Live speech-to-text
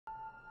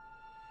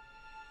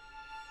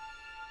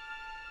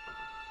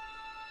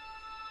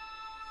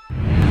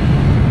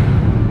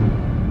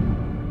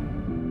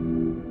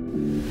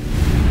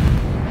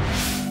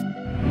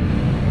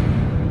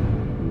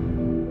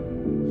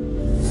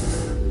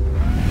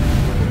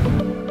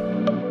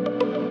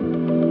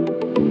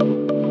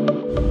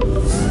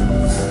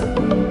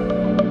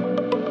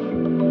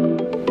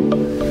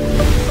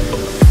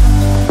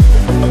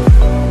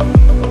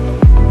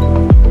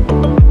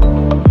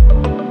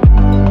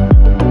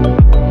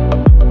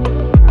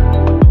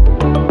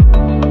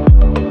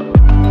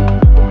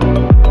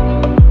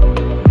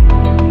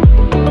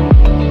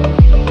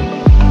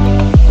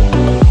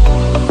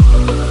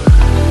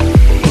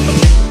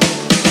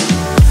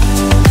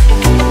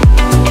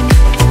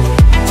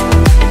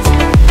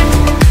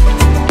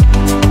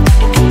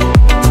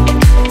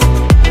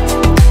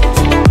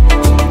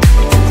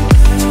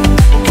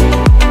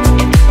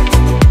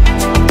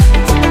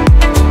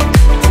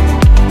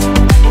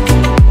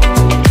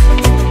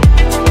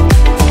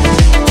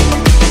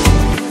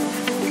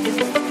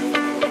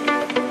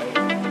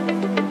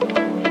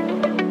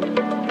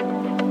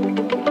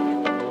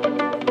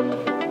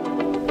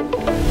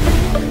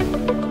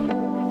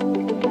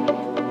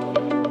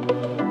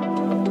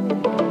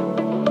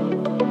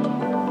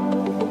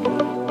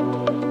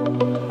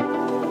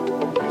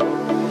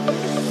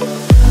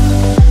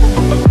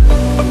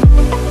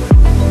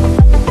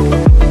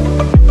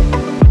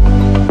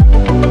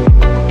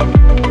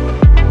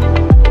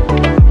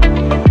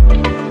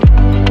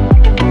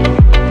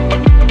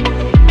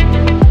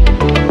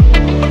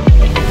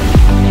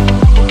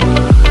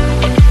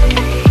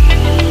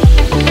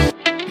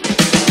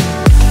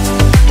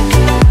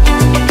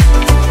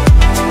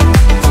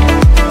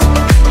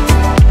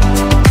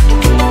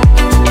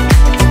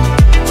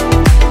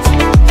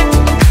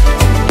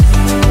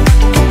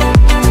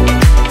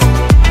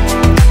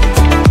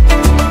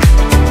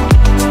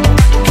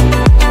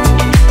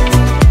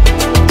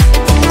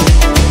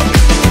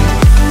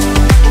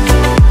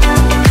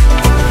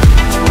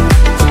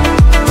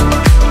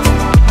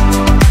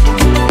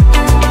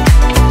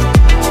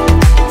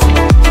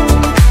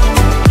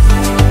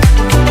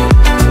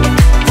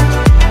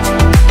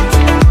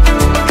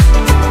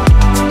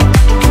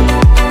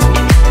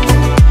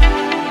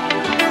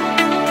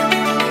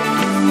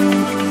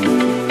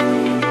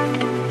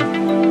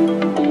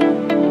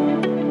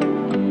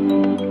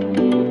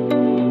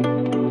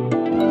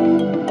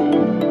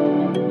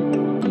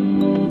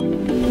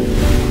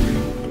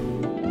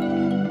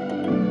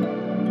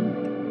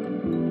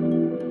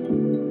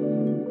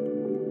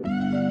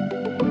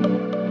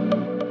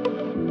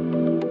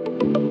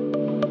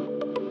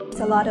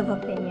a lot of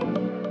opinion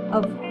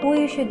of who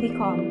you should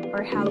become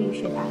or how you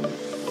should act.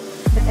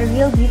 But a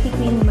real beauty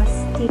queen must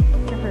stick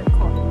to her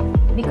core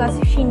because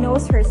she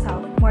knows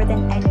herself more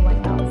than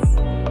anyone else.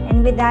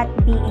 And with that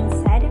being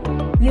said,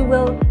 you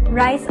will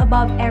rise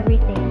above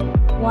everything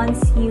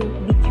once you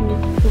be true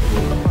to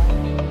who you are.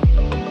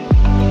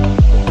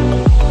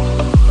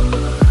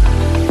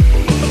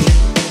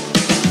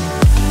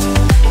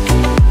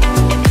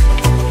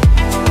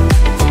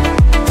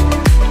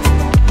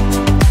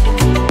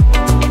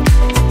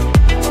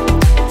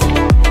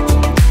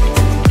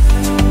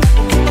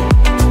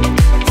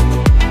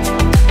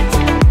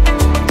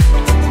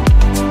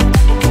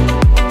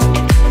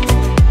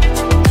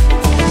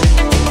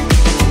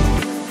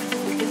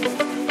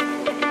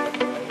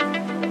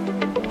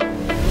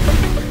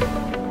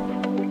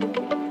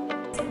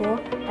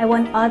 I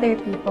want other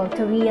people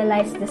to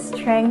realize the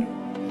strength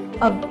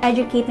of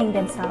educating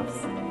themselves.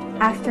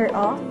 After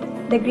all,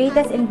 the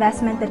greatest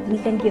investment that we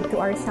can give to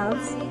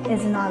ourselves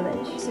is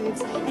knowledge.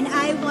 And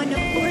I want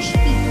to push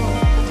people.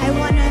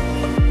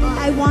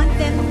 I want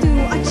them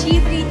to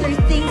achieve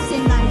greater things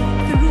in life.